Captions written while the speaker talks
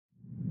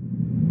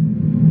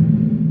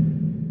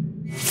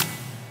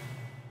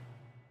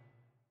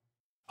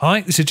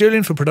Hi, this is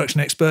Julian from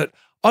Production Expert.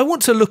 I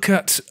want to look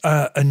at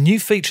a new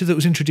feature that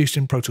was introduced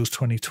in Pro Tools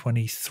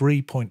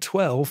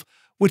 2023.12,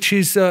 which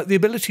is the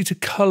ability to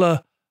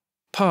colour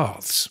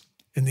paths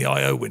in the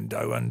I/O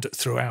window and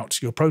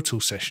throughout your Pro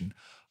Tools session.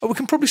 We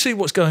can probably see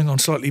what's going on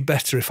slightly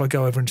better if I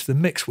go over into the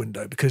mix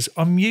window, because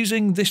I'm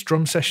using this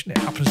drum session. It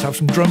happens to have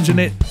some drums in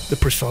it. The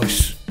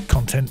precise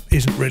content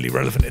isn't really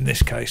relevant in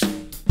this case.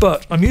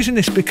 But I'm using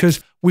this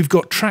because we've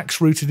got tracks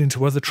routed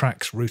into other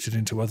tracks,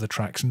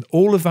 and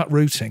all of that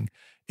routing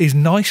is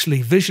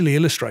nicely visually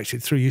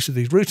illustrated through use of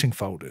these routing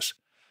folders.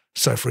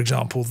 So, for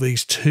example,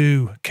 these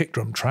two kick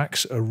drum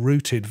tracks are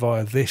routed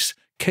via this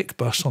kick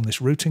bus on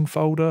this routing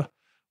folder,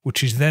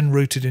 which is then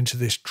routed into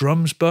this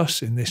drums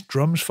bus in this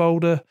drums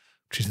folder,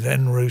 which is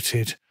then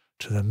routed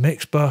to the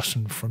mix bus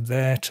and from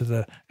there to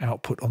the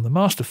output on the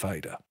master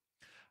fader.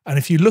 And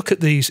if you look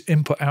at these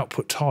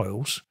input-output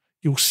tiles,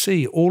 you'll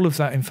see all of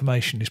that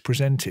information is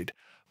presented,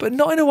 but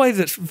not in a way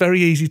that's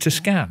very easy to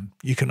scan.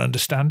 You can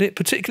understand it,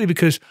 particularly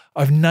because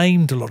I've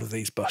named a lot of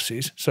these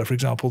buses. So, for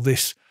example,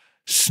 this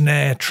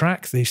snare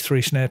track, these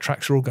three snare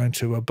tracks are all going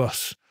to a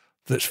bus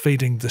that's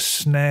feeding the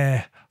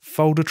snare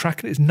folder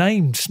track. It's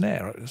named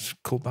snare. It's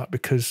called that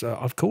because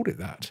I've called it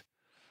that.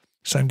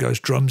 Same goes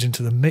drums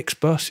into the mix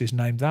bus is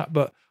named that.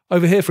 But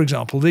over here, for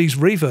example, these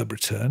reverb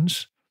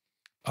returns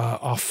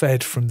are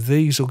fed from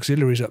these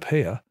auxiliaries up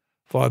here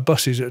via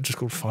buses that are just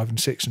called 5 and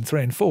 6 and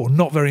 3 and 4.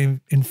 Not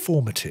very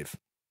informative.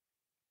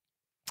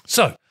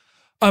 So,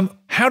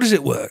 how does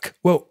it work?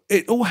 Well,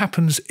 it all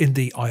happens in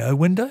the I/O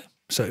window.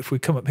 So if we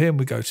come up here and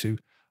we go to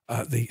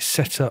the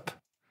Setup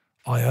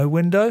I/O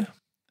window,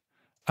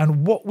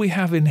 and what we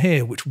have in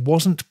here, which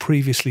wasn't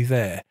previously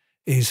there,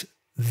 is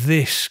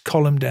this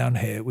column down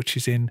here, which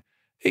is in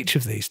each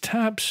of these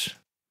tabs.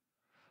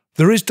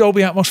 There is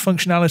Dolby Atmos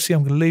functionality.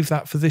 I'm going to leave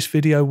that for this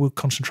video. We'll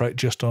concentrate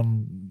just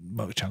on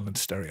multi-channel and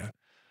stereo.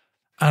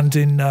 And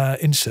in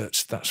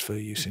inserts, that's for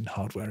use in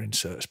hardware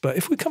inserts. But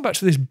if we come back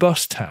to this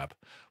bus tab,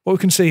 what we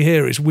can see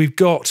here is we've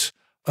got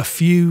a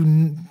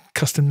few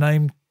custom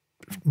named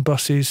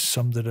buses,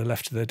 some that are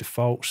left to their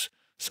defaults,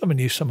 some in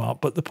use, some aren't.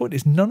 But the point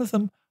is none of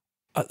them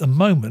at the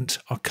moment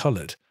are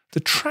coloured. The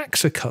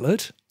tracks are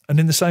coloured, and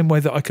in the same way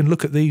that I can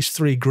look at these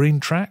three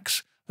green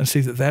tracks and see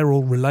that they're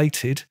all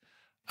related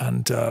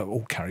and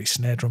all carry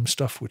snare drum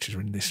stuff, which is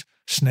in this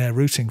snare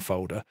routing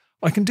folder,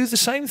 I can do the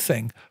same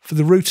thing for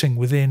the routing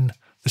within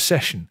the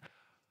session.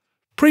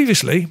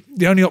 Previously,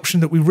 the only option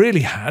that we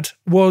really had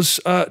was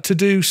to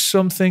do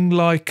something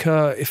like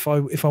if I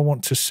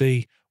want to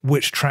see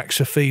which tracks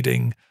are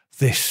feeding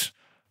this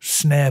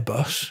snare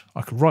bus,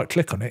 I could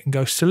right-click on it and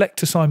go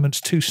Select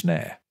Assignments to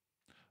Snare.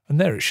 And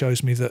there it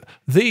shows me that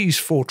these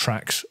 4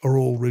 tracks are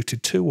all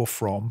routed to or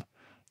from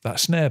that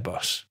snare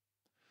bus,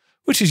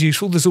 which is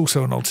useful. There's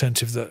also an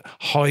alternative that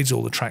hides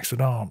all the tracks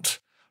that aren't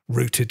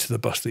routed to the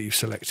bus that you've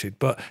selected,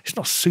 but it's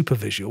not super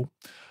visual.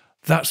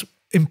 That's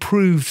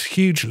improved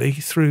hugely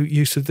through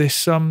use of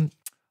this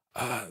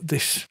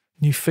this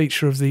new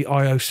feature of the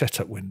I/O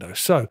setup window.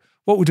 So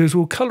what we'll do is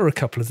we'll colour a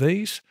couple of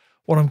these.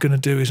 What I'm going to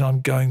do is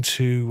I'm going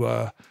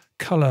to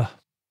colour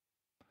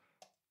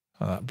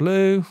that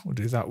blue. We'll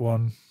do that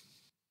one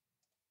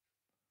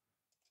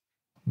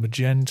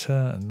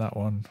magenta, and that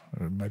one,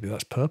 maybe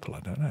that's purple, I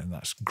don't know, and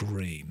that's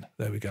green.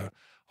 There we go.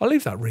 I'll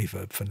leave that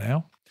reverb for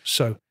now.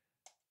 So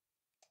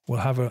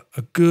we'll have a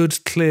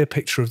good, clear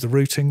picture of the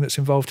routing that's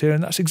involved here,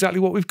 and that's exactly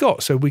what we've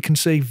got. So we can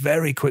see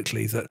very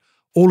quickly that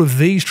all of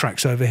these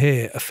tracks over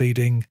here are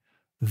feeding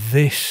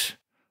this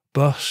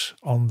bus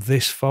on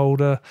this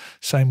folder.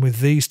 Same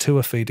with these two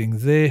are feeding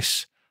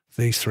this.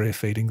 These three are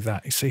feeding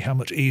that. You see how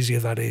much easier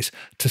that is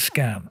to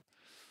scan.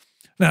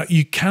 Now,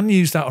 you can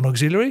use that on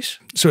auxiliaries.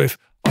 So if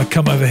I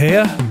come over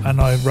here and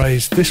I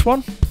raise this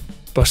one,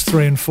 bus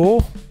 3 and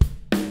 4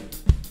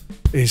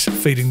 is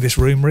feeding this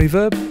room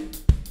reverb,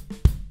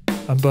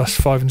 and bus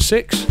 5 and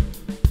 6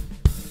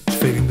 is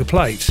feeding the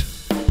plate.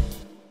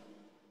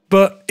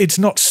 But it's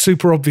not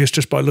super obvious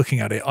just by looking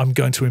at it. I'm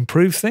going to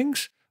improve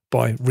things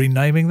by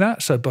renaming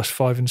that. So bus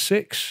 5 and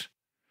 6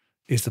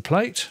 is the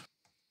plate,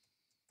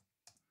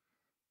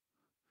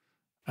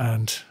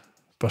 and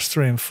bus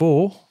 3 and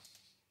 4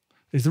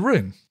 is the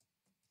room.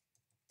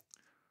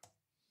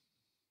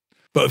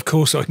 But of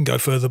course I can go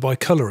further by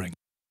colouring.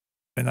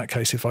 In that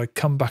case, if I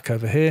come back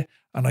over here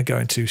and I go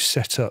into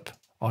Setup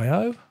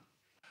I/O,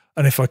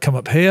 and if I come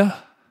up here,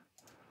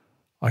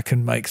 I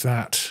can make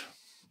that,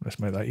 let's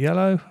make that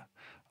yellow.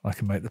 I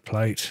can make the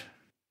plate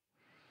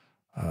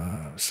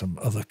some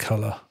other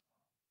colour.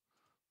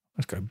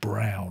 Let's go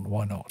brown,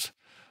 why not?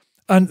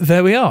 And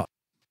there we are.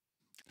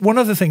 One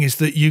other thing is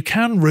that you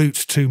can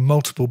route to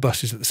multiple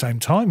buses at the same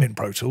time in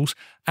Pro Tools,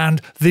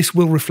 and this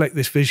will reflect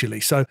this visually.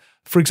 So,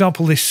 for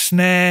example, this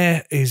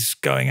snare is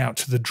going out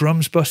to the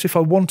drums bus. If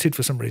I wanted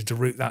for some reason to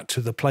route that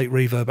to the plate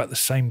reverb at the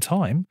same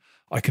time,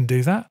 I can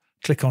do that.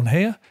 Click on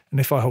here, and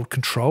if I hold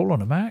Control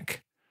on a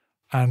Mac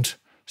and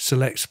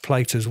select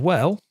plate as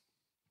well,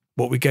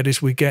 what we get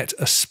is we get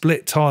a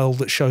split tile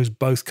that shows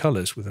both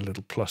colours with a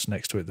little plus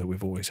next to it that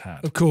we've always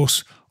had. Of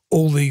course,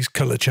 all these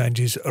colour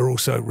changes are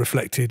also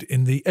reflected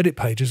in the edit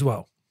page as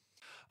well.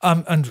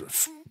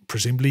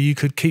 Presumably you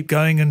could keep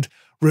going and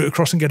route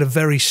across and get a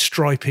very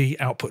stripy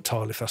output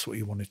tile if that's what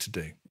you wanted to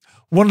do.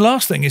 One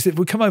last thing is that if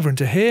we come over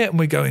into here and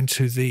we go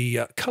into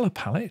the color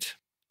palette,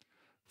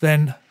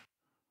 then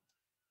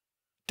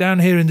down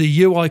here in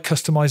the UI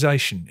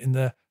customization, in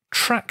the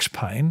tracks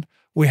pane,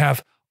 we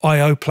have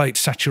IO plate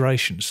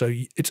saturation. So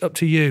it's up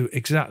to you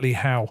exactly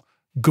how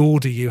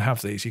gaudy you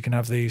have these. You can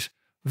have these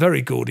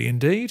very gaudy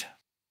indeed,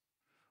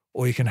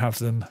 or you can have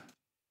them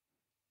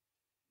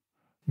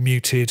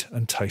muted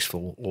and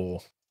tasteful,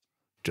 or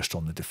just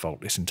on the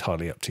default. It's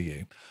entirely up to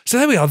you. So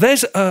there we are.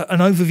 There's an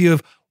overview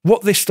of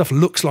what this stuff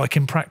looks like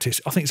in practice.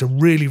 I think it's a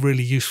really,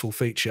 really useful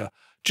feature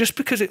just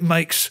because it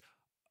makes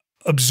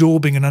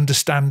absorbing and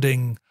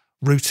understanding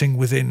routing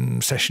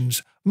within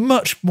sessions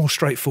much more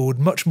straightforward,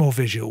 much more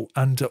visual.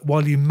 And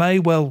while you may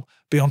well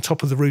be on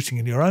top of the routing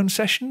in your own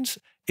sessions,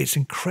 it's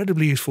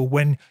incredibly useful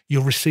when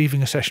you're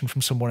receiving a session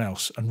from someone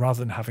else. And rather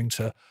than having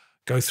to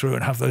go through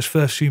and have those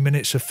first few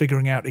minutes of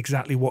figuring out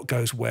exactly what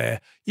goes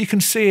where, you can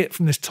see it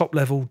from this top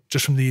level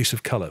just from the use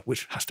of color,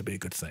 which has to be a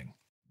good thing.